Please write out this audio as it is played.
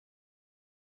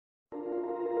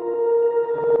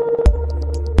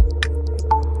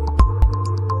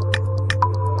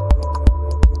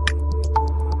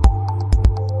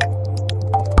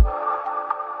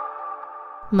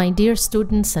My dear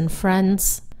students and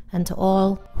friends, and to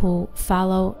all who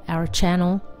follow our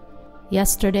channel,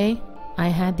 yesterday I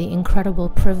had the incredible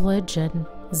privilege and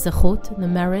zechut, the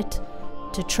merit,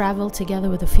 to travel together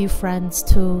with a few friends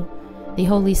to the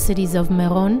holy cities of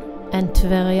Meron and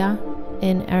Tveria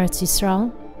in Eretz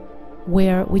Yisrael,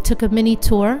 where we took a mini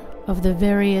tour of the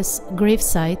various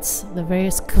gravesites, the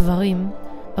various kvarim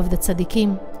of the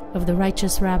tzaddikim, of the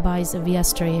righteous rabbis of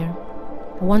yesteryear.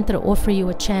 I wanted to offer you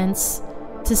a chance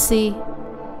to see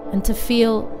and to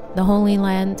feel the Holy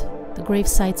Land, the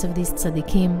gravesites of these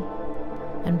tzaddikim.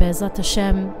 And Be'ezrat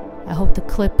Hashem, I hope the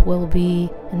clip will be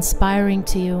inspiring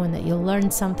to you and that you'll learn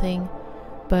something.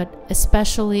 But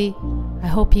especially, I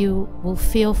hope you will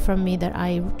feel from me that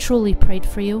I truly prayed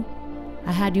for you.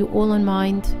 I had you all in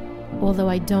mind, although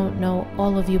I don't know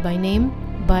all of you by name.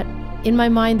 But in my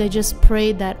mind, I just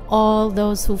prayed that all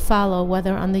those who follow,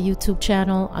 whether on the YouTube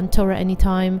channel, on Torah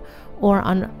Anytime, or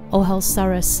on Ohel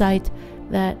Sarah's site,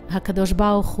 that HaKadosh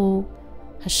Baruch Hu,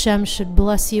 Hashem, should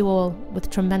bless you all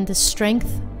with tremendous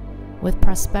strength, with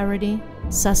prosperity,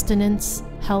 sustenance,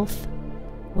 health,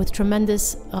 with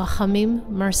tremendous rachamim,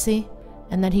 mercy,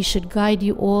 and that He should guide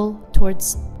you all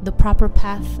towards the proper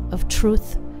path of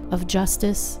truth, of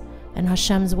justice, and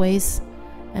Hashem's ways,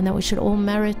 and that we should all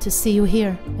merit to see you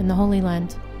here in the Holy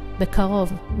Land, Bekarov,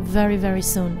 very, very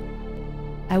soon.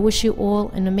 I wish you all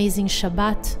an amazing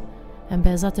Shabbat, and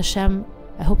Be'ezrat Hashem,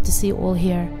 I hope to see you all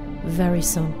here very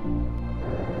soon.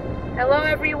 Hello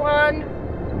everyone.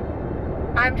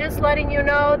 I'm just letting you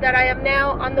know that I am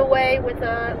now on the way with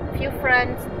a few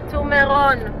friends to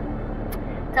Meron.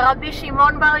 To Rabbi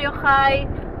Shimon Bar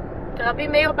Yochai, to Rabbi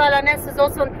Meir Baal HaNes is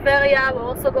also in Tveria. We're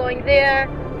also going there.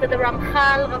 To the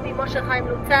Ramchal, Rabbi Moshe Chaim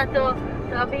Luzzatto,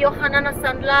 to Rabbi Yochanan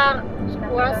HaSandlar.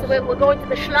 We're going to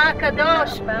the Shla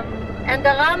Kadosh and the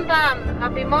Rambam,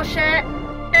 Rabbi Moshe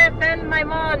Ben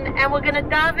Maimon, and we're going to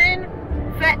daven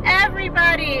for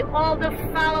everybody, all the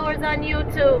followers on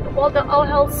YouTube, all the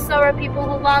Ohel Sarah people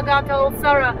who log on to Ohel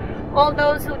Sarah, all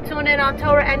those who tune in on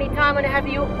Torah Anytime, and have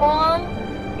you all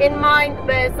in mind,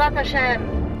 Be'ezrat Hashem.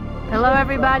 Hello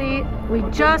everybody, we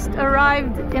just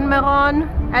arrived in Meron.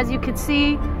 As you can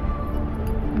see,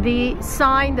 the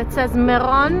sign that says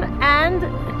Meron and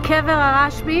Kever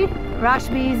HaRashbi,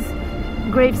 Rashbi's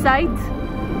gravesite.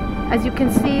 As you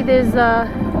can see, there's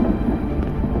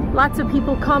lots of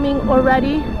people coming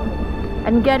already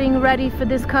and getting ready for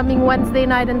this coming Wednesday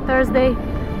night and Thursday,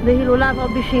 the Hilulah of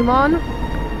Rabbi Shimon.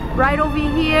 Right over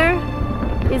here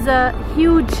is a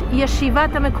huge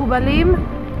Yeshivat HaMekubalim,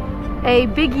 a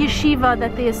big yeshiva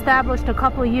that they established a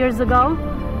couple of years ago.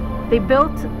 They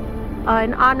built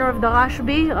in honor of the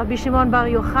Rashbi, Rabbi Shimon Bar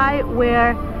Yochai,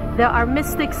 where there are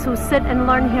mystics who sit and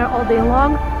learn here all day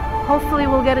long. Hopefully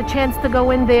we'll get a chance to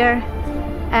go in there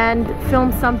and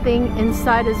film something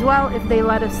inside as well if they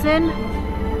let us in,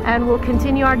 and we'll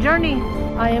continue our journey.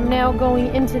 I am now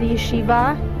going into the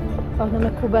yeshiva of the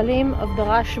Mekubalim of the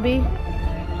Rashbi.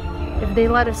 If they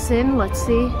let us in, let's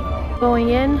see. Going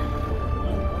in,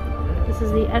 this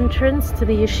is the entrance to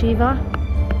the yeshiva.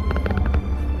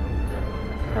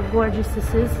 How gorgeous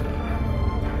this is.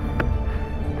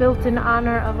 Built in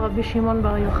honor of Rabbi Shimon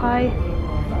Bar Yochai.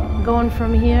 Going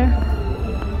from here.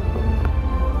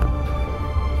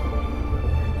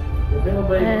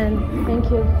 And thank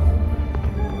you.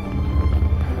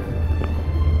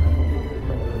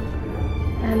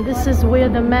 And this is where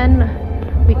the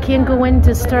men, we can't go in to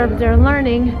disturb their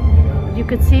learning. You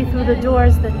could see through the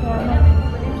doors that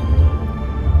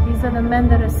these are the men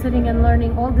that are sitting and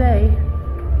learning all day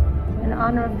in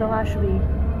honor of the Rashbi.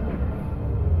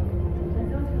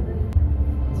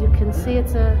 As you can see,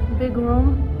 it's a big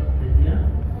room.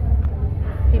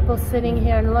 People sitting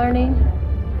here and learning.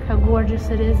 How gorgeous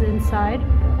it is inside.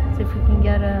 See if we can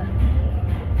get a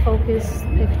focus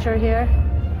picture here.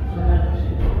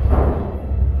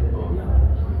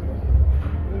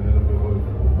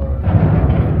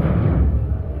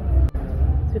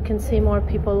 So you can see more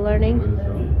people learning,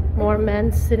 more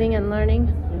men sitting and learning.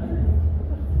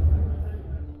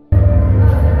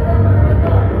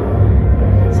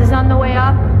 This is on the way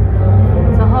up.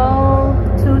 It's a whole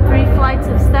 2-3 flights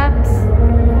of steps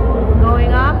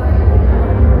going up.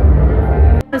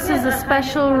 This is a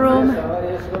special room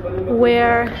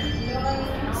where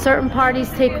certain parties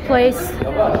take place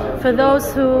for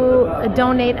those who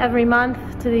donate every month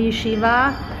to the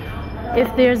yeshiva.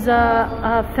 If there's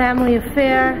a family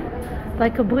affair,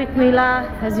 like a Brit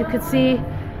Milah, as you can see,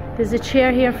 there's a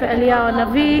chair here for Eliyahu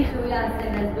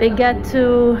Navi. They get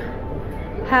to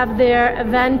have their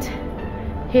event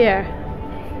here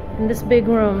in this big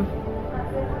room.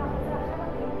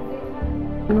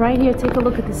 And right here, take a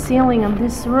look at the ceiling of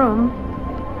this room.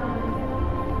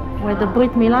 where the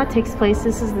Brit Milah takes place,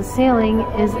 this is the ceiling,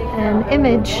 is an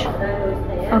image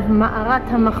of Ma'arat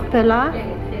HaMachpelah,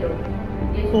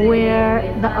 where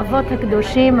the Avot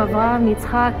HaKadoshim, Avraham,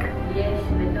 Yitzchak,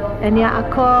 and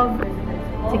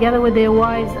Yaakov, together with their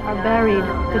wives, are buried.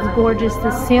 It's gorgeous,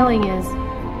 the ceiling is.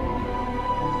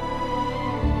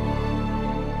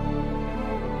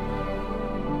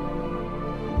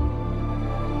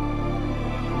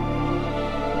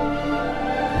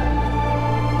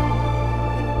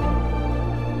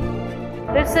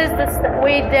 This is the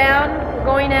way down. We're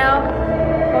going now,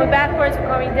 going backwards, we're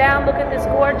going down. Look at this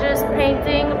gorgeous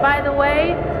painting. By the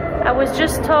way, I was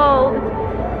just told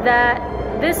that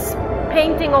this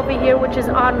painting over here, which is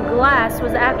on glass,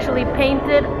 was actually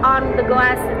painted on the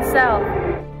glass itself.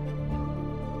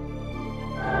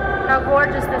 How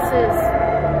gorgeous this is.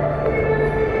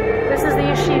 This is the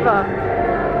yeshiva.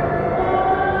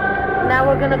 Now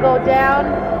we're gonna go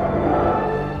down.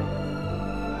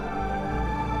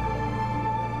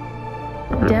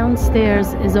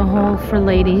 Downstairs is a hall for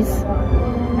ladies,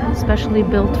 especially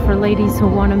built for ladies who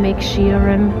want to make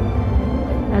shiurim.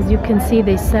 As you can see,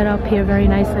 they set up here very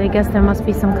nicely. I guess there must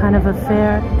be some kind of a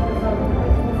fair.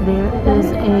 There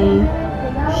is a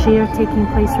shiur taking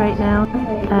place right now,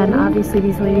 and obviously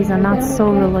these ladies are not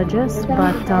so religious,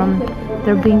 but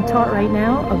they're being taught right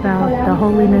now about the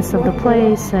holiness of the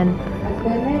place and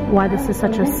why this is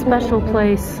such a special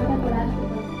place.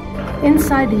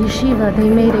 Inside the yeshiva, they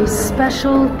made a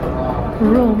special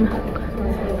room,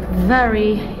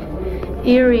 very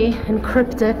eerie and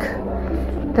cryptic,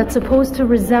 that's supposed to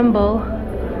resemble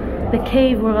the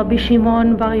cave where Rabbi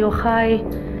Shimon Bar Yochai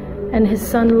and his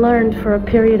son learned for a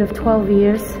period of 12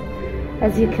 years.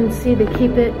 As you can see, they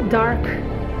keep it dark,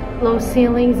 low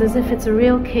ceilings, as if it's a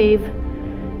real cave,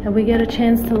 and we get a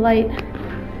chance to light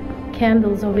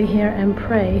candles over here and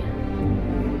pray.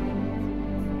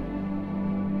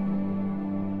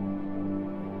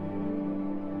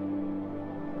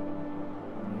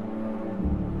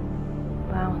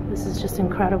 This is just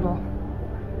incredible.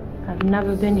 I've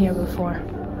never been here before.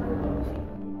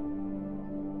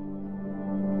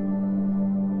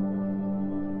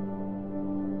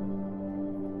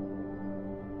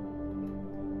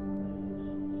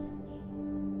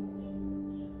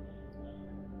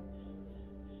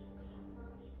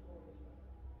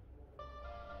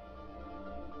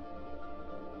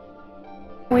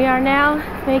 We are now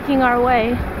making our way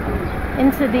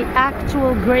into the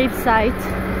actual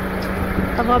gravesite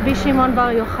of Rabbi Shimon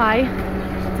Bar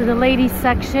Yochai, to the ladies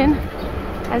section.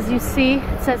 As you see,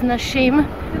 it says Nashim,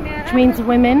 which means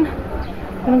women.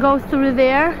 I'm gonna go through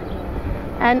there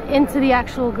and into the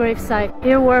actual gravesite.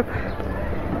 Here we're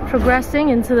progressing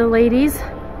into the ladies,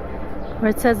 where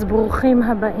it says Bruchim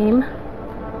Habaim,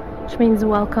 which means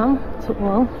welcome to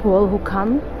all who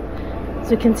come.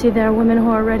 As you can see, there are women who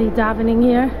are already davening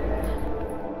here.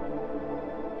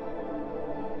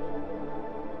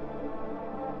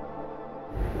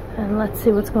 And let's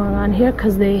see what's going on here,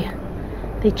 because they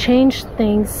changed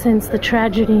things since the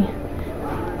tragedy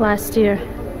last year.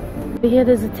 Here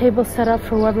there's a table set up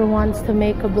for whoever wants to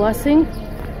make a blessing,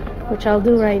 which I'll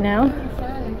do right now,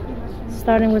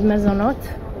 starting with mezonot.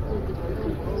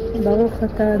 Baruch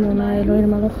atah Adonai Eloheinu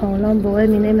melech haolam borei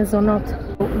minei mezonot.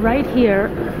 Right here,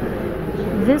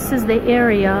 this is the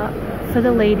area for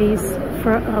the ladies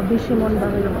for Rabbi Shimon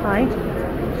Bar Yochai,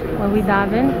 where we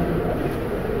daven.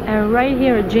 And right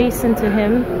here, adjacent to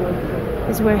him,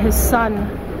 is where his son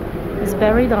is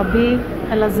buried, Rabbi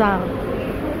Elazar,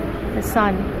 his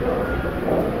son.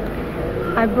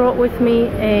 I brought with me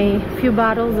a few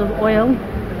bottles of oil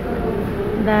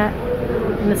that,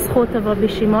 in the schut of Rabbi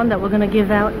Shimon, that we're going to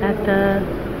give out at the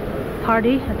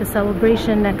party, at the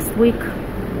celebration next week,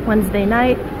 Wednesday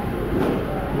night.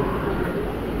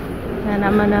 And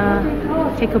I'm going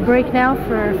to take a break now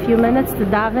for a few minutes to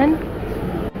daven.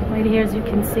 Right here, as you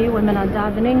can see, women are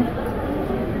davening.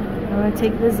 I'm going to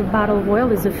take this bottle of oil.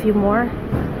 There's a few more.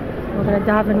 We're going to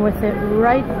daven with it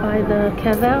right by the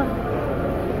kever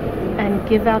and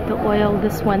give out the oil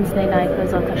this Wednesday night,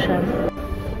 B'ezrat Hashem.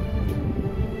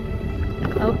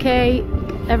 Okay,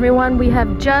 everyone, we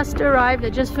have just arrived. I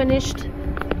just finished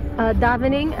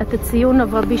davening at the Tziyun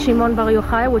of Rabbi Shimon Bar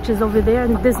Yochai, which is over there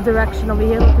in this direction over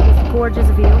here. Look at this gorgeous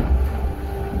view.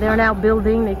 They're now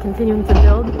building, they're continuing to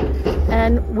build.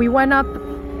 And we went up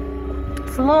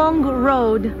this long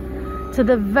road to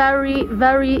the very,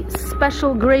 very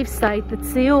special gravesite, the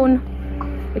Tziyun,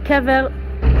 the kever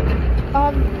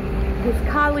of his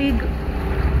colleague,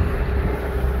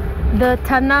 the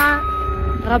Tana,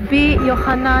 Rabbi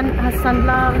Yochanan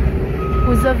HaSandlar,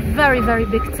 who's a very, very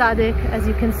big tzaddik. As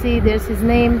you can see, there's his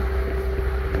name.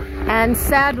 And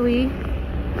sadly,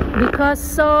 because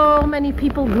so many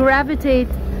people gravitate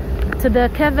to the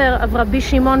kever of Rabbi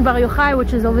Shimon Bar Yochai,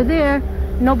 which is over there,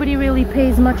 nobody really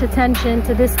pays much attention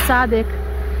to this tzaddik,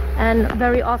 and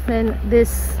very often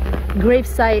this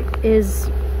gravesite is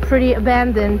pretty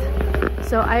abandoned.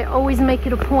 So I always make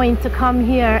it a point to come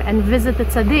here and visit the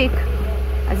tzaddik.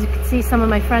 As you can see, some of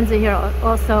my friends are here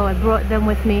also. I brought them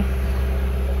with me.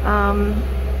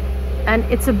 And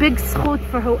it's a big zchut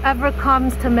for whoever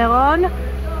comes to Meron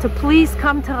to please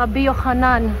come to Rabbi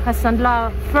Yochanan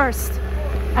HaSandlar first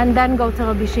and then go to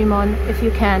Rabbi Shimon if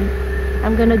you can.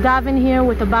 I'm going to daven here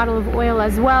with a bottle of oil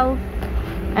as well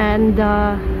and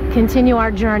continue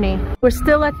our journey. We're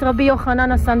still at Rabbi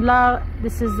Yochanan HaSandlar.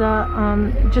 This is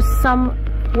just some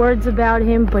words about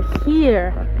him, but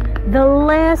here, the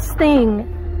last thing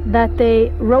that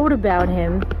they wrote about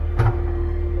him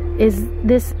is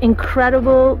this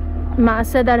incredible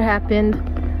maaseh that happened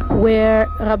where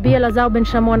Rabbi Elazar ben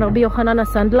Shamon, Rabbi Yochanan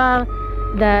HaSandlar,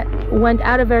 that went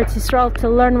out of Eretz Yisrael to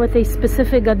learn with a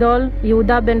specific gadol,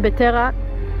 Yehuda ben Betera,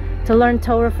 to learn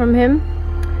Torah from him.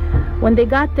 When they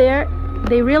got there,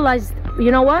 they realized,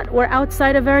 you know what, we're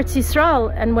outside of Eretz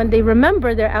Yisrael. And when they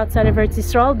remember they're outside of Eretz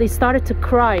Yisrael, they started to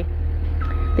cry.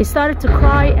 They started to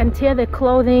cry and tear their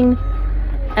clothing.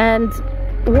 And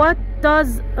what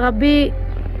does Rabbi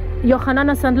Yochanan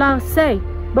HaSandlar say?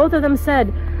 Both of them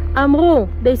said, Amru,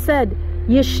 they said,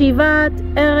 Yeshivat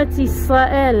Eretz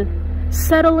Yisrael,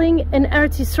 settling in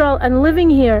Eretz Yisrael and living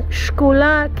here,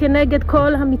 Shkula keneged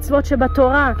kol hamitzvot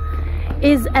shebatorah,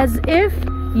 is as if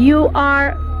you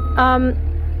are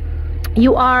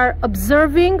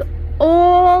observing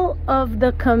all of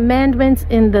the commandments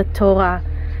in the Torah.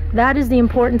 That is the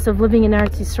importance of living in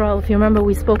Eretz Yisrael. If you remember,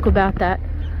 we spoke about that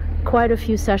quite a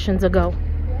few sessions ago.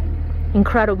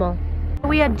 Incredible.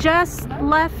 We had just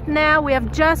left now. We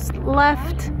have just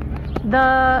left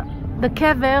the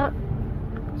kever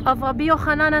of Rabbi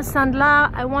Yochanan HaSandlar.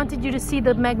 I wanted you to see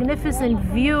the magnificent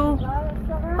view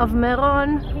of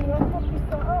Meron.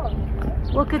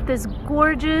 Look at this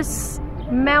gorgeous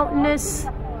mountainous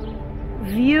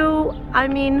view. I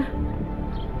mean,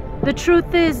 the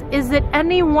truth is it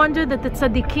any wonder that the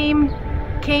tzaddikim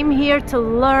came here to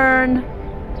learn?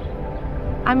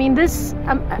 I mean, this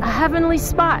a heavenly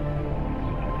spot.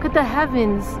 Look at the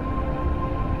heavens.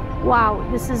 Wow,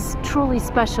 this is truly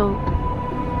special.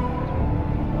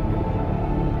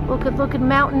 Look at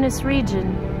mountainous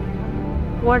region.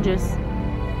 Gorgeous.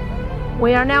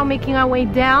 We are now making our way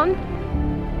down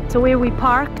to where we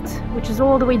parked, which is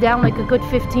all the way down, like a good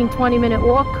 15-20 minute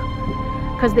walk,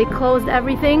 because they closed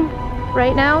everything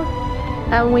right now.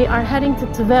 And we are heading to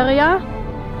Tveria,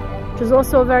 which is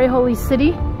also a very holy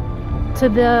city, to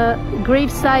the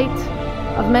gravesite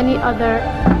of many other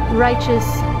righteous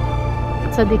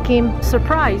tzaddikim.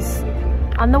 Surprise!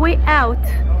 On the way out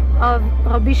of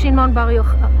Rabbi Shimon Bar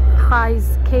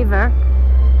Yochai's kever,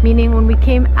 meaning when we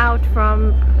came out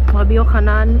from Rabbi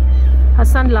Yochanan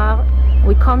HaSandlar,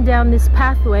 we come down this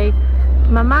pathway,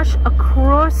 mamash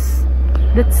across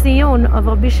the tziyun of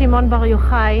Rabbi Shimon Bar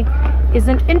Yochai is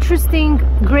an interesting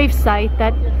gravesite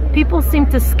that people seem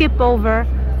to skip over,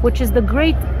 which is the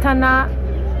great Tana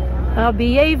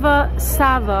Rabbi Yeva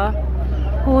Sava,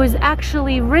 who is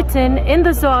actually written in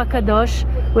the Zohar Kadosh,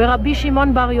 where Rabbi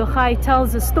Shimon Bar Yochai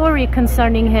tells a story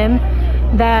concerning him,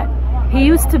 that he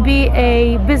used to be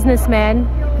a businessman,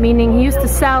 meaning he used to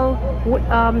sell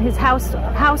his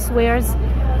housewares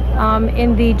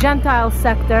in the Gentile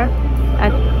sector.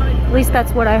 At least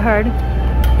that's what I heard.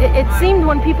 It seemed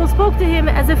when people spoke to him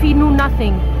as if he knew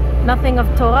nothing of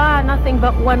Torah, nothing.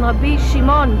 But when Rabbi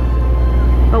Shimon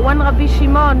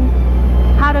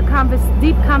had a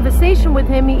deep conversation with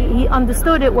him, he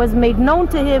understood, it was made known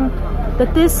to him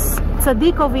that this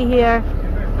tzaddik over here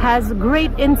has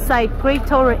great insight, great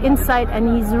Torah insight,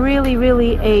 and he's really,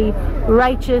 really a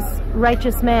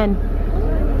righteous man.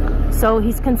 So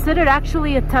he's considered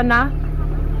actually a Tana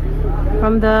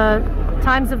from the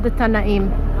times of the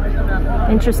Tanaim.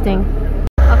 Interesting.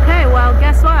 Okay, well,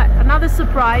 guess what? Another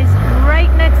surprise. Right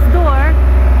next door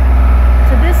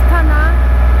to this Tana,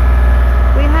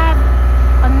 we have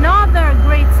another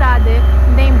great tzaddik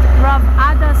named Rav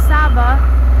Ada Saba,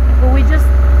 who we just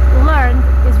learned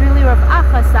is really Rav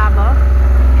Acha Saba,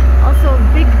 also a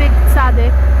big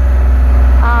tzaddik,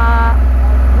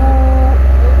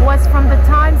 who was from the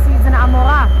times he's an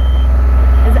Amorah,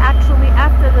 is actually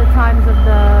after the times of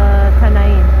the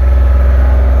Tanaim.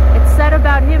 It's said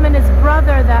about him and his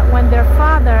brother that when their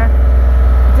father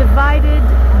divided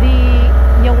the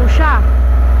Yerusha,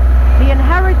 the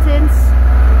inheritance,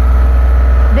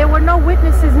 there were no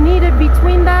witnesses needed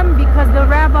between them, because the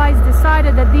rabbis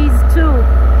decided that these two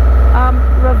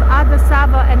Rav Ada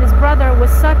Sava and his brother were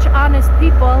such honest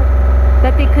people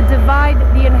that they could divide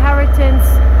the inheritance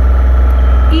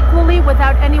equally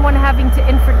without anyone having to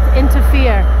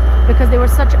interfere, because they were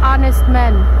such honest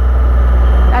men.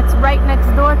 That's right next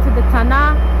door to the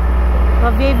Tana,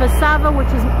 Rav Yeva Sava, which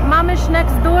is mamish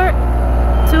next door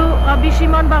to Rabbi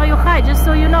Shimon Bar Yochai, just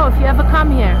so you know if you ever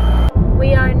come here.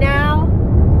 We are now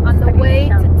on the way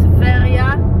to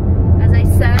Tveria, as I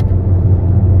said,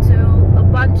 to a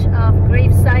bunch of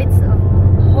grave sites of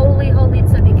holy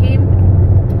tzaddikim.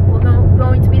 We're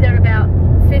going to be there about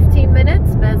 15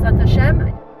 minutes, Be'ezrat Hashem.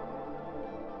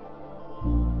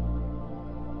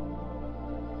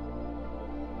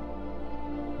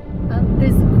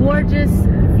 This gorgeous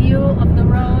view of the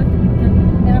road,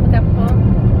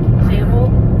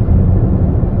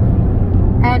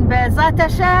 and Be'ezrat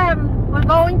Hashem, we're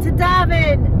going to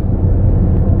daven.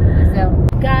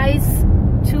 Guys,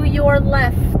 to your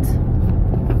left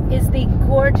is the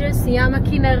gorgeous Yam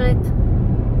Kinneret.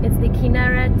 It's the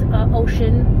Kinneret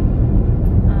Ocean.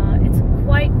 It's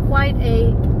quite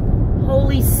a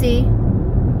holy sea.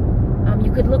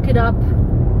 You could look it up.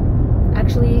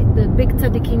 Actually, the big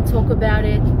tzaddikim talk about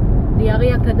it. The Ari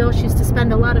HaKadosh used to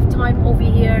spend a lot of time over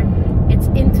here. It's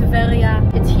in Tveria.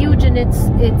 It's huge in its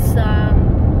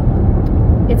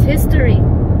history.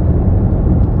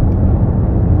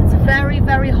 It's a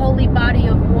very holy body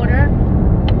of water.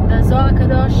 The Zohar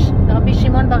HaKadosh, Rabbi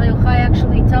Shimon Bar Yochai,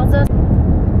 actually tells us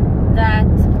that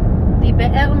the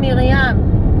Be'er Miriam,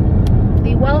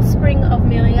 the wellspring of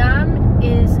Miriam,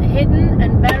 is hidden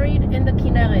and buried in the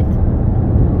Kinneret.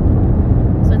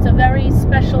 So it's a very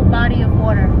special body of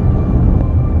water.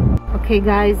 Okay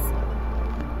guys,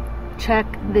 check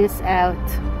this out.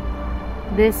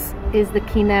 This is the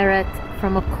Kinneret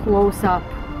from a close-up.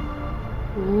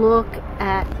 Look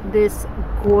at this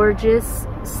gorgeous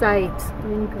sight.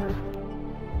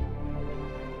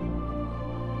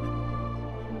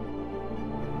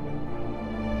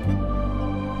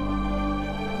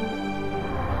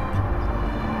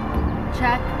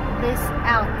 Check this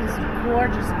out, this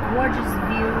gorgeous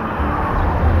view.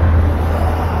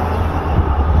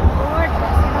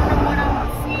 Gorgeous, you don't know what I'm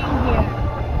seeing here.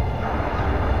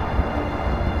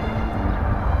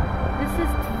 This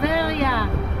is Tveria.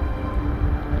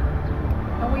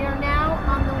 And we are now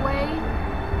on the way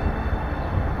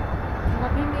to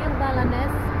Rabbi Meir Baal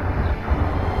HaNes.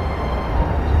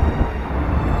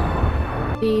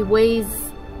 The Waze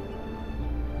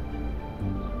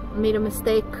made a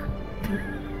mistake.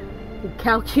 We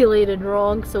calculated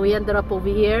wrong, so we ended up over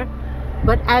here.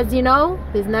 But as you know,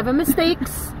 there's never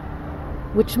mistakes,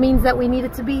 which means that we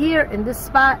needed to be here in this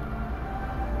spot.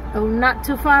 Oh, not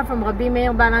too far from Rabbi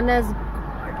Meir Baal HaNes.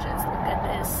 Gorgeous, look at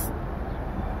this.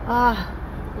 Ah,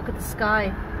 look at the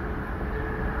sky.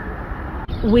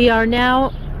 We are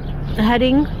now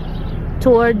heading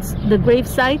towards the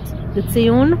gravesite, the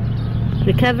Tziyun,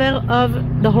 the kever of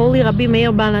the holy Rabbi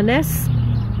Meir Baal HaNes.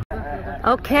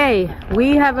 Okay,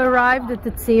 we have arrived at the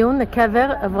Tziyun, the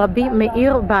kever of Rabbi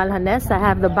Meir Baal HaNes. I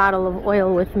have the bottle of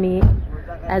oil with me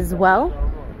as well.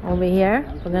 Over here,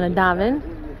 we're gonna daven.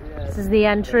 This is the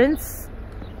entrance.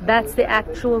 That's the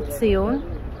actual Tziyun.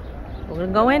 We're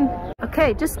gonna go in.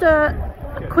 Okay, just a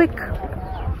quick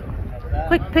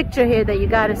picture here that you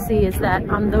gotta see is that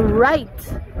on the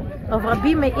right of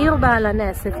Rabbi Meir Baal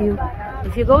HaNes,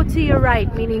 if you go to your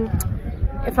right, meaning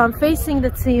if I'm facing the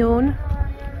Tziyun,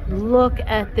 look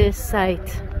at this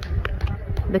site.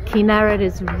 The Kinneret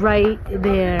is right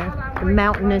there, the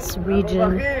mountainous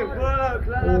region.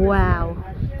 Wow,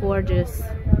 gorgeous.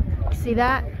 See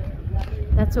that?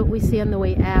 That's what we see on the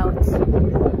way out.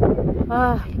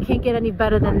 Oh, you can't get any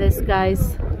better than this,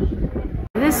 guys.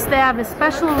 They have a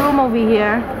special room over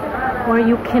here where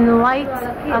you can light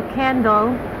a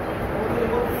candle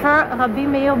for Rabbi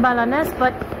Meir Baal HaNes,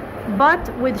 but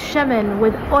with shemen,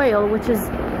 with oil, which is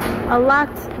a lot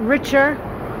richer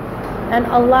and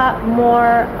a lot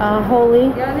more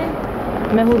holy,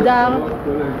 mehudar.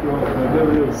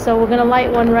 So we're gonna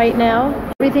light one right now.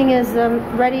 Everything is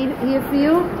ready here for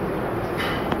you.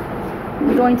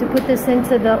 I'm going to put this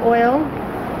into the oil,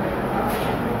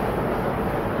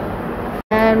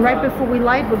 and right before we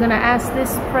light, we're gonna ask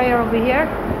this prayer over here.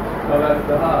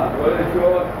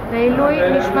 Leilui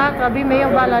Nishmat Rabbi Meir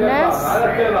Baal HaNes.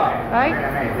 Right?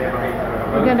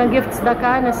 We're going to give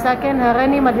tzedakah in a second.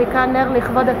 Hareni madlika ner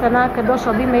lichvod hatana kadosh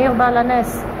Rabbi Meir Baal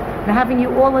HaNes. We're having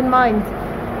you all in mind.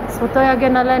 זכותו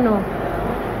יגן עלינו.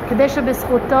 כדי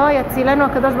שבזכותו יצילנו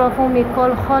הקדוש ברוך הוא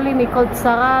מכל חולי, מכל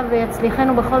צרה,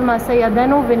 ויצליחנו בכל מעשה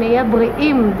ידינו, ונהיה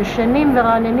בריאים ושנים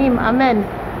ורעננים. אמן.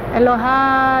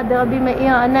 אלוהה דרבי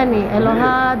מאיר ענני.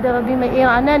 אלוהה דרבי מאיר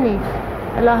ענני.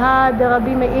 אלוהה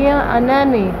דרבי מאיר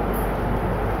ענני.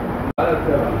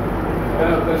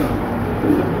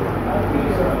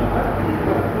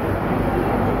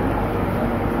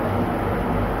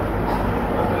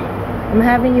 I'm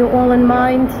having you all in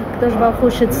mind. Kadosh Baruch Hu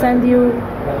should send you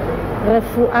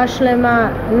רפואה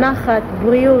שלמה, נחת,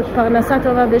 בריאות, פרנסה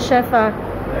טובה בשפע,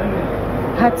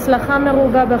 הצלחה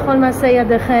מרובה בכל מעשה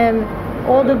ידיכם,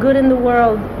 all the good in the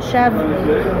world, שב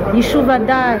יישוב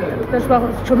הדעת,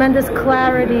 tremendous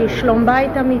clarity, שלום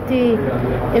בית אמיתי.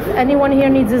 If anyone here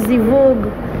needs a זיווג,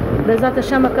 בעזרת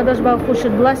השם הקדוש ברוך הוא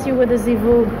should bless you with a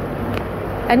זיווג.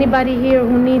 Anybody here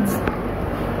who needs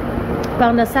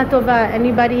פרנסה טובה,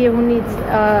 anybody here who needs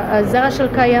זרע של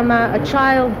קיימא, a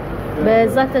child,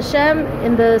 בעזרת השם,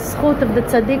 in the זכות of the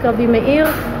tzaddik Rabbi Meir,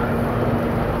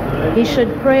 he should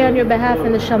pray on your behalf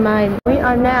in the Shamayim. We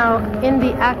are now in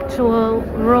the actual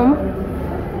room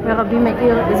where Rabbi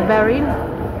Meir is buried,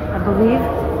 I believe.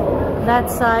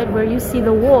 That side where you see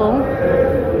the wall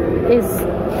is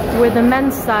where the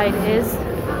men's side is.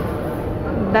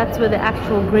 That's where the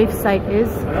actual grave site is.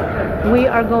 We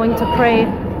are going to pray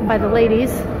by the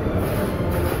ladies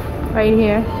right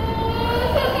here.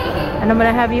 And I'm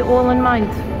going to have you all in mind.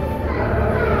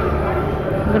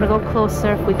 I'm going to go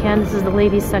closer if we can. This is the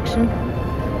ladies section.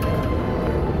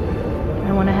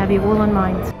 I want to have you all in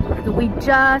mind. We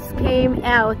just came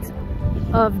out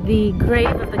of the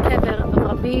grave of the kever of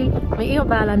Rabbi Meir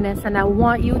Baal HaNes, and I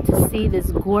want you to see this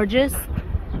gorgeous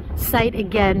sight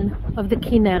again of the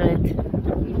Kinneret.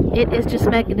 It is just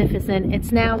magnificent.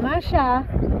 It's now, Masha,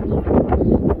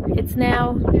 it's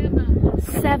now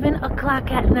 7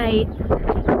 o'clock at night.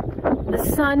 The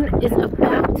sun is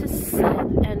about to set,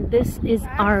 and this is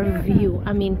our view.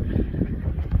 I mean,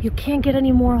 you can't get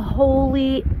any more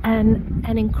holy and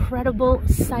an incredible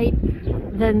sight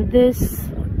than this.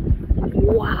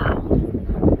 Wow.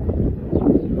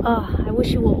 Oh, I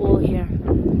wish you were all here.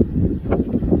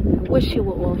 I wish you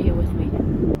were all here with me.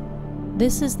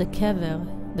 This is the kever,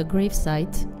 the grave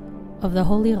site of the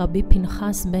holy Rabbi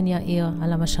Pinchas ben Yair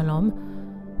alav shalom,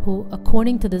 who,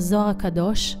 according to the Zohar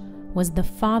Kadosh, was the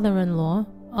father-in-law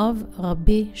of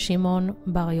Rabbi Shimon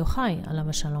bar Yochai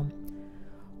alav shalom.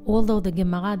 Although the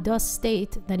Gemara does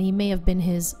state that he may have been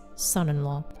his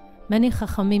son-in-law. Many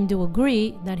Chachamim do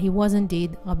agree that he was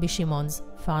indeed Rabbi Shimon's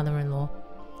father-in-law.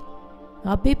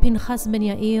 Rabbi Pinchas ben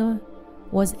Yair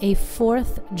was a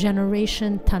 4th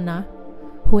generation Tana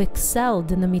who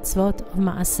excelled in the mitzvot of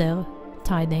Ma'aser,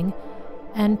 tithing,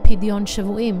 and Pidyon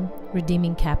Shavuim,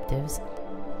 redeeming captives.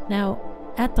 Now,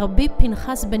 at Rabbi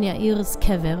Pinchas ben Yair's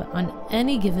kever, on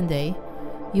any given day,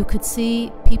 you could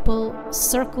see people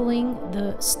circling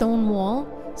the stone wall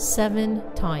 7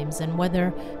 times. And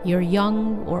whether you're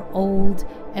young or old,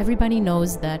 everybody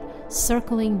knows that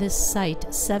circling this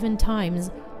site 7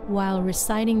 times while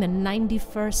reciting the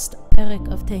 91st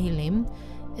Perek of Tehillim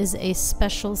is a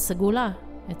special segula.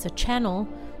 It's a channel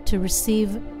to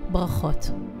receive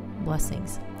brachot,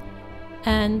 blessings.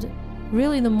 And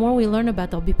really, the more we learn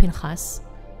about Rabbi Pinchas,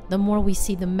 the more we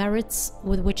see the merits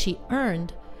with which he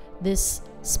earned this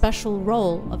special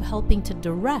role of helping to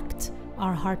direct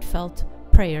our heartfelt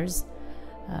prayers,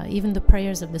 even the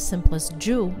prayers of the simplest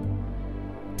Jew,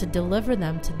 to deliver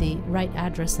them to the right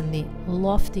address in the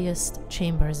loftiest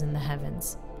chambers in the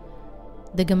heavens.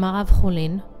 The Gemara of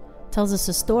Chulin tells us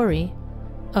a story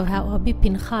of how Rabbi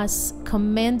Pinchas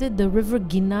commanded the river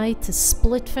Ginai to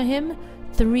split for him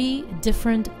 3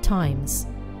 different times.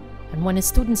 And when his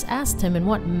students asked him in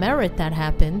what merit that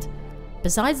happened,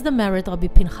 besides the merit Rabbi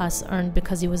Pinchas earned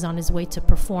because he was on his way to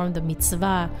perform the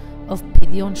mitzvah of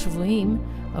Pidyon Shavuim,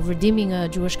 of redeeming a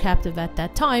Jewish captive at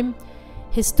that time,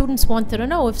 his students wanted to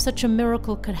know if such a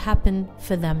miracle could happen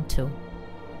for them too.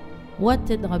 What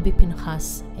did Rabbi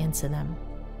Pinchas answer them?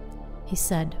 He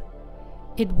said,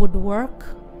 "It would work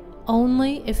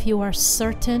only if you are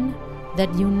certain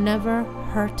that you never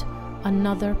hurt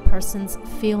another person's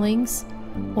feelings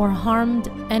or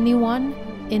harmed anyone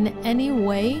in any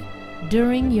way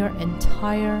during your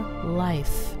entire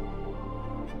life."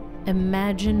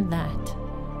 Imagine that.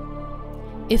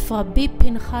 If Rabbi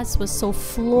Pinchas was so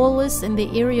flawless in the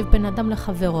area of Ben Adam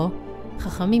Lechavero,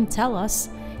 Chachamim tell us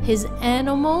his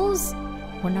animals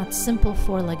were not simple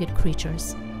 4-legged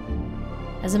creatures.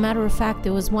 As a matter of fact,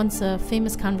 there was once a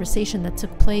famous conversation that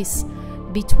took place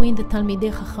between the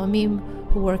Talmidei Chachamim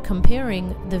who were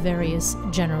comparing the various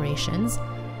generations,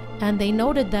 and they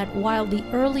noted that while the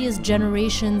earliest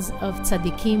generations of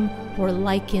tzaddikim were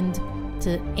likened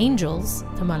to angels,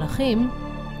 to malachim,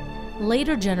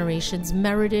 later generations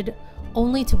merited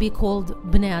only to be called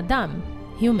Bnei Adam,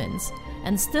 humans.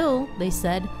 And still, they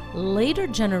said, later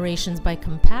generations, by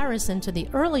comparison to the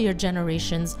earlier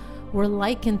generations, were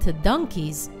likened to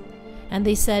donkeys. And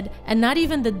they said, and not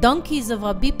even the donkeys of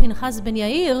Rabbi Pinchas ben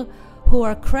Yair, who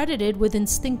are credited with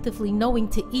instinctively knowing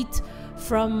to eat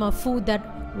from food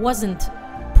that wasn't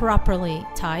properly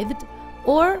tithed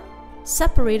or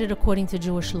separated according to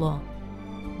Jewish law.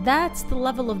 That's the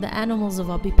level of the animals of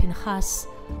Rabbi Pinchas,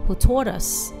 who taught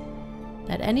us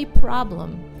that any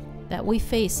problem that we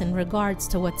face in regards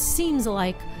to what seems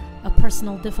like a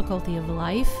personal difficulty of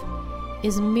life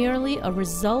is merely a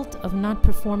result of not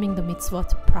performing the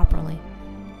mitzvot properly.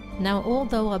 Now,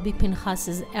 although Rabbi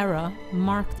Pinchas's era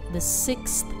marked the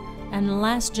 6th and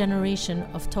last generation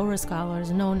of Torah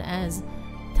scholars known as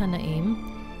Tanaim,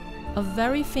 a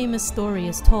very famous story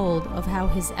is told of how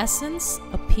his essence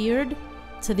appeared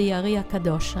to the Ari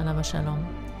HaKadosh, alav shalom.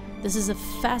 This is a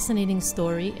fascinating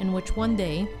story in which one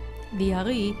day the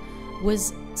Ari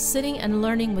was sitting and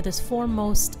learning with his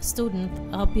foremost student,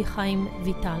 Rabbi Chaim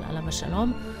Vital, alav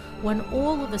shalom, when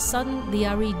all of a sudden the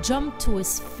Ari jumped to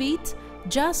his feet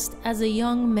just as a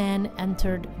young man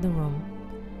entered the room.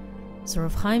 So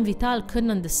Rav Chaim Vital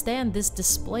couldn't understand this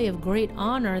display of great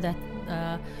honor that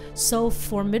so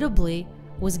formidably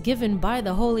was given by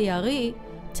the Holy Ari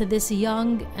to this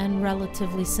young and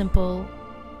relatively simple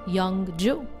young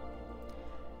Jew.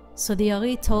 So the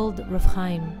Ari told Rav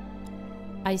Chaim,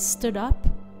 I stood up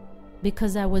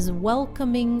because I was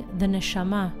welcoming the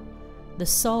neshama, the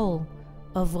soul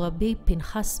of Rabbi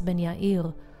Pinchas ben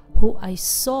Yair, who I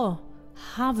saw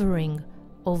hovering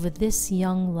over this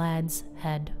young lad's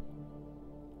head.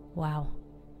 Wow.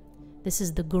 This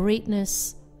is the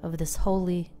greatness of this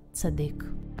holy tzaddik.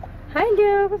 Hi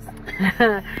girls.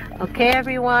 Okay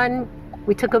everyone,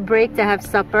 we took a break to have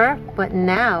supper, but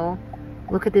now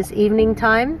look at this evening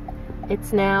time.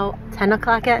 It's now 10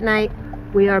 o'clock at night.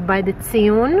 We are by the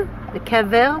Tziyun, the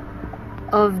kever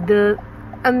of the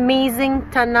amazing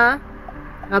Tana,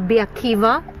 Rabbi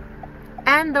Akiva,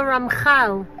 and the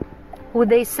Ramchal, who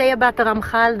they say about the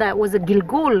Ramchal that was a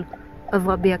Gilgul of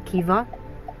Rabbi Akiva.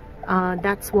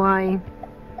 That's why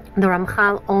the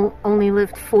Ramchal only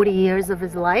lived 40 years of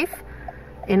his life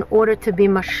in order to be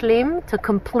mashlim, to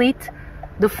complete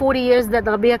the 40 years that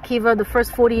Rabbi Akiva, the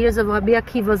first 40 years of Rabbi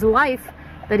Akiva's life,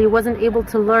 that he wasn't able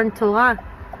to learn Torah.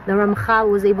 The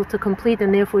Ramchal was able to complete,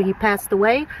 and therefore he passed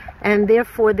away, and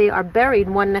therefore they are buried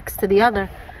one next to the other.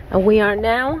 And we are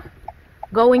now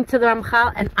going to the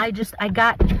Ramchal, and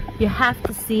you have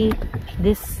to see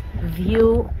this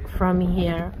view from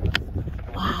here.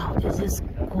 Wow, this is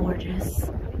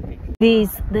gorgeous.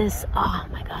 Oh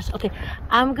my gosh. Okay,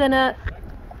 I'm gonna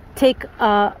take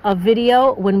a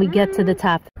video when we get to the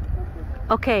top.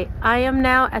 Okay, I am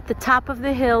now at the top of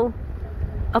the hill,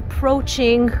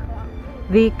 approaching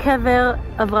the kever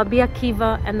of Rabbi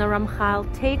Akiva and the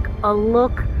Ramchal. Take a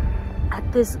look at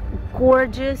this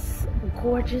gorgeous,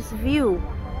 gorgeous view.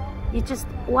 You just,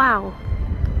 wow.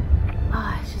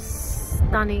 It's just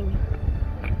stunning.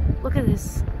 Look at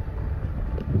this.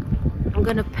 I'm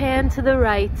gonna pan to the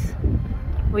right,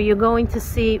 where you're going to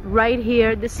see right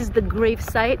here, this is the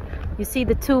gravesite. You see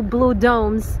the two blue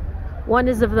domes. One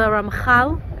is of the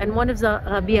Ramchal and one is of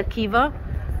Rabbi Akiva.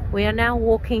 We are now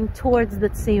walking towards the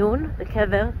Tziyun, the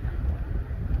kever.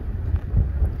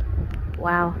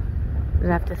 Wow. I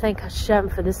have to thank Hashem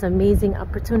for this amazing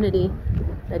opportunity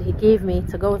that He gave me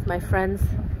to go with my friends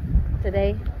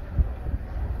today.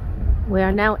 We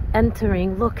are now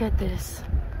entering. Look at this.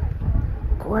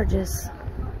 Gorgeous.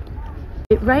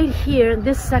 Right here,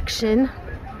 this section,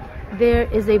 there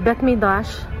is a Bet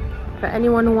Midrash for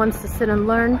anyone who wants to sit and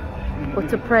learn or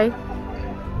to pray.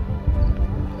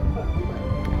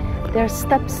 There are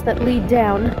steps that lead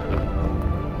down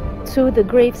to the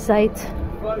gravesite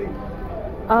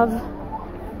of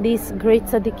these great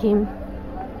tzaddikim.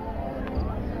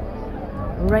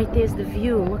 Right there's the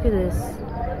view. Look at this.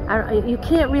 You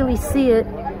can't really see it,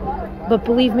 but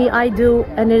believe me, I do,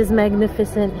 and it is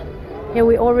magnificent. Here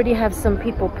we already have some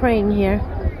people praying here.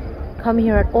 Come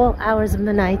here at all hours of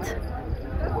the night.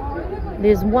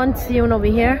 There's one tziyun over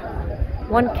here,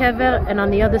 one kever, and on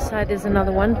the other side there's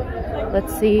another one.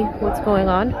 Let's see what's going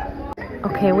on.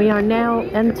 Okay, we are now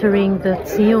entering the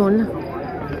tziyun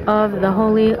of the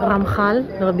holy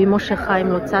Ramchal, Rabbi Moshe Chaim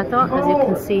Lutzato, as you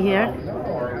can see here.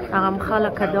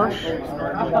 Ramchal HaKadosh,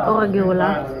 Or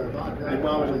HaGeula.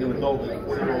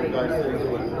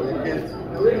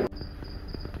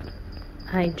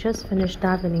 I just finished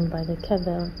davening by the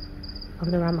kever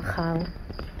of the Ramchal,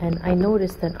 and I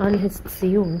noticed that on his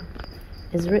tziyun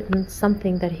is written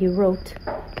something that he wrote.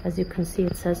 As you can see,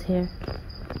 it says here,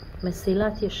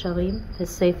 Mesilat Yesharim, his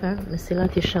sefer,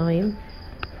 Mesilat Yesharim,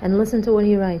 and listen to what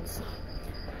he writes.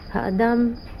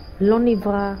 Ha'adam lo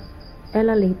nivra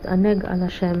ela lit'aneg al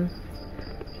Hashem.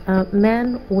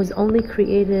 man was only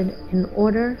created in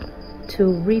order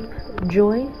to reap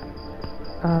joy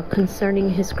concerning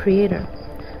his Creator,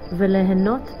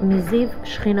 v'lehenot miziv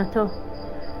shchinato,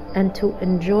 and to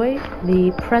enjoy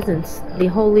the presence, the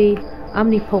holy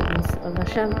omnipotence of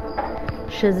Hashem.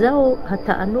 Shezeu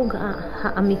hata'anug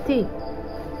ha'amiti.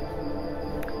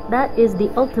 That is the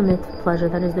ultimate pleasure,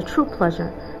 that is the true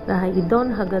pleasure.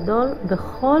 V'ha'idon hagadol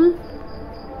b'chol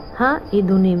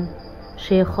ha'idunim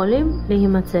she'yecholim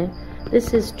lehimatzeh.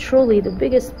 This is truly the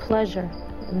biggest pleasure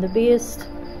and the biggest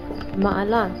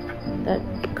ma'ala that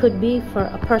could be for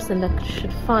a person that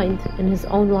should find in his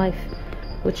own life,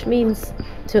 which means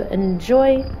to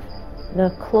enjoy the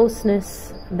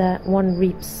closeness that one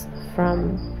reaps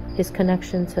from his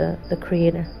connection to the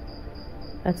Creator.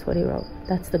 That's what he wrote.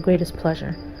 That's the greatest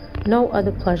pleasure. No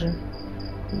other pleasure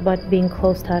but being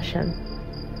close to Hashem.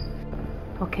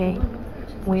 Okay,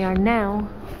 we are now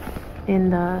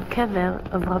in the kever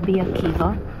of Rabbi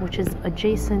Akiva, which is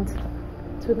adjacent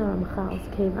to the Ramchal's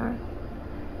kever.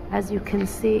 As you can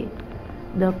see,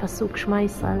 the pasuk Shema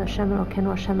Yisrael Hashem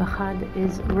Elokeinu Hashem Echad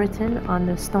is written on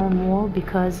the stone wall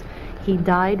because he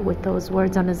died with those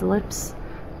words on his lips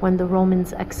when the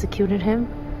Romans executed him.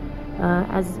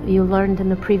 As you learned in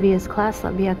the previous class,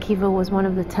 Rabbi Akiva was one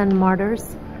of the 10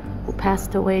 martyrs who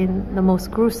passed away in the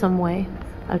most gruesome way,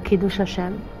 al Kiddush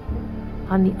Hashem.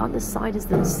 On the other side is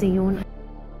the Tziyun.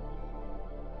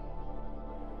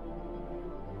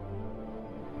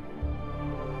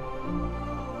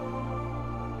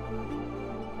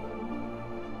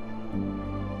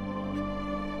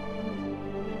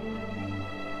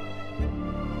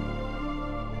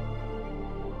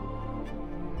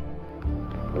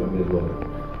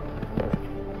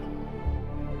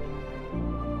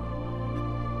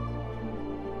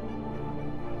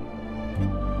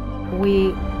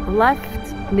 We left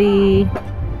the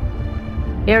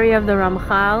area of the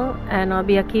Ramchal and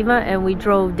Rabbi Akiva and we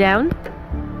drove down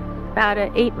about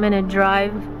an 8-minute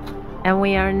drive, and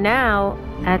we are now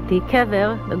at the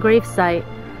kever, the gravesite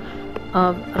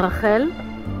of Rachel,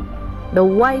 the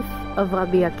wife of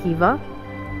Rabbi Akiva,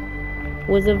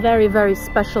 who was a very, very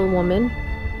special woman.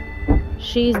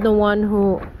 She's the one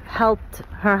who helped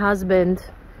her husband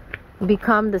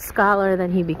become the scholar that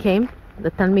he became,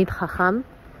 the Talmid Chacham,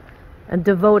 and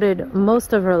devoted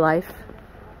most of her life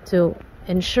to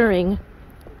ensuring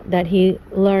that he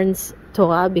learns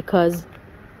Torah, because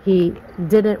he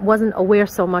wasn't aware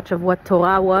so much of what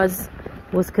Torah was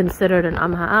considered an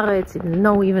Am Haaretz. He didn't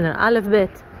know even an Aleph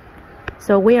Bet.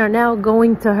 So we are now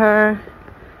going to her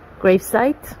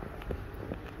gravesite,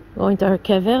 going to her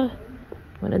kever.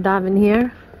 I'm going to dive in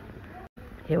here.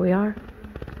 Here we are.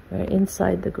 We're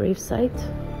inside the gravesite.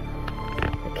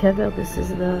 Kever, this is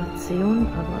the Tziyun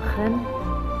of Rachel,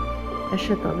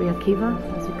 Eshet Rabbi Akiva.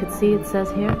 As you can see, it says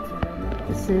here,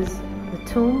 this is the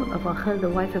tomb of Rachel, the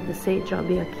wife of the sage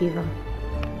Rabbi Akiva.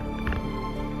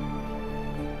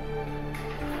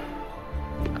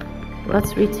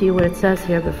 Let's read to you what it says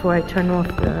here before I turn off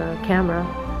the camera.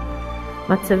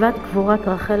 Matzevat Kvurat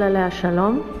Rachel Alea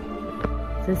Shalom.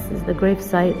 This is the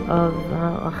gravesite of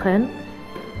Rachel.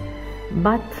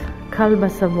 Bat Kalba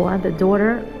Savua, the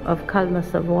daughter of Kalba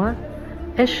Savua,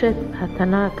 Eshet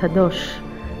Hatana Kadosh,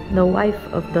 the wife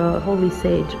of the holy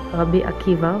sage Rabbi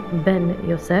Akiva ben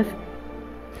Yosef,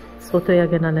 Zchuto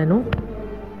Yagen Alenu.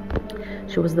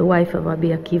 She was the wife of Rabbi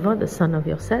Akiva, the son of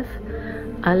Yosef.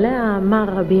 Alea Amar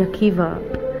Rabbi Akiva,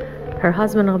 her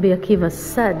husband Rabbi Akiva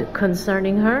said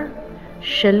concerning her,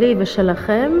 Sheli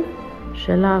v'shelachem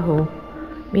shelahu,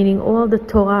 meaning all the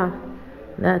Torah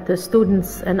that the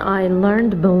students and I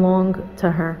learned belong to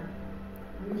her.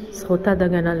 Zchuta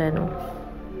dagan alenu.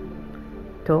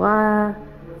 Torah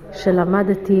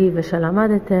shelamadeti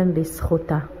v'shelamadetem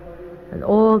b'zchuta. And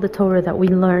all the Torah that we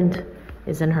learned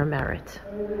is in her merit.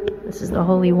 This is the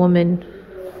holy woman,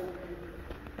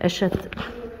 Eshet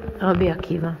Rabbi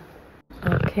Akiva.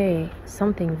 Okay,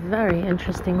 something very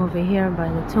interesting over here by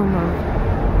the tomb of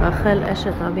Rachel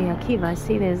Eshet Rabbi Akiva. I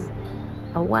see there's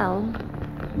a well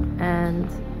and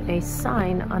a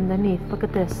sign underneath. Look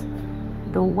at this.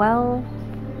 The well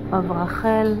of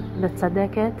Rachel the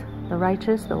Tzadeket, the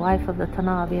righteous, the wife of the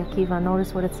Tana Rabbi Akiva.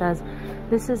 Notice what it says.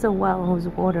 This is a well whose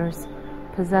waters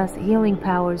possess healing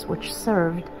powers, which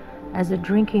served as a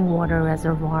drinking water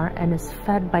reservoir and is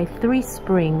fed by 3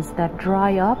 springs that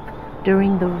dry up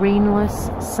during the rainless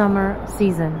summer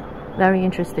season. Very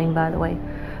interesting, by the way.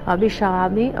 Rabbi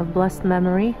Sharabi of blessed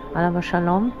memory, Alav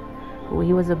Shalom,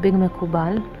 he was a big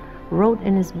Mekubal, wrote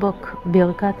in his book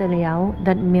Birkat Eliyahu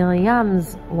that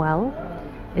Miriam's well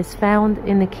is found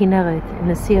in the Kinneret, in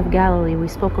the Sea of Galilee. We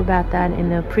spoke about that in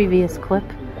the previous clip.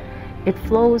 It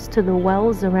flows to the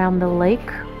wells around the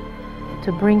lake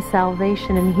to bring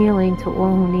salvation and healing to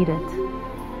all who need it.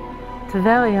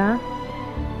 Tveria's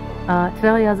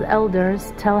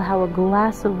elders tell how a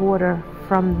glass of water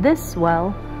from this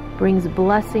well brings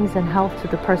blessings and health to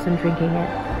the person drinking it.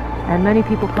 And many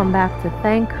people come back to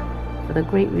thank for the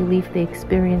great relief they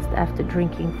experienced after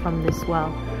drinking from this well.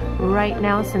 Right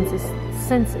now,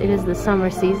 since it is the summer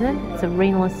season, it's a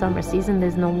rainless summer season,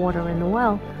 there's no water in the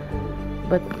well.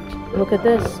 But look at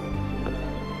this.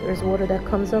 There's water that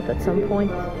comes up at some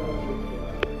point.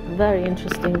 Very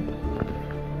interesting.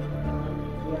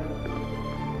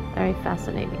 Very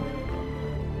fascinating.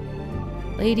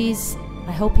 Ladies,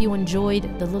 I hope you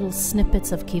enjoyed the little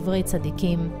snippets of Kivrei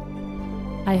Tzadikim.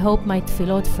 I hope my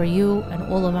tefillot for you and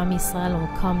all of Am Yisrael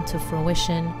will come to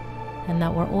fruition, and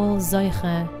that we're all zoiche,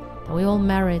 that we all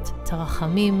merit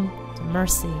terachamim, to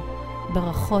mercy,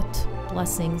 berachot,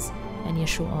 blessings, and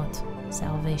yeshuot,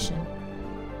 salvation.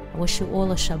 I wish you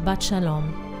all a Shabbat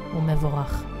Shalom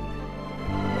u'mevorach.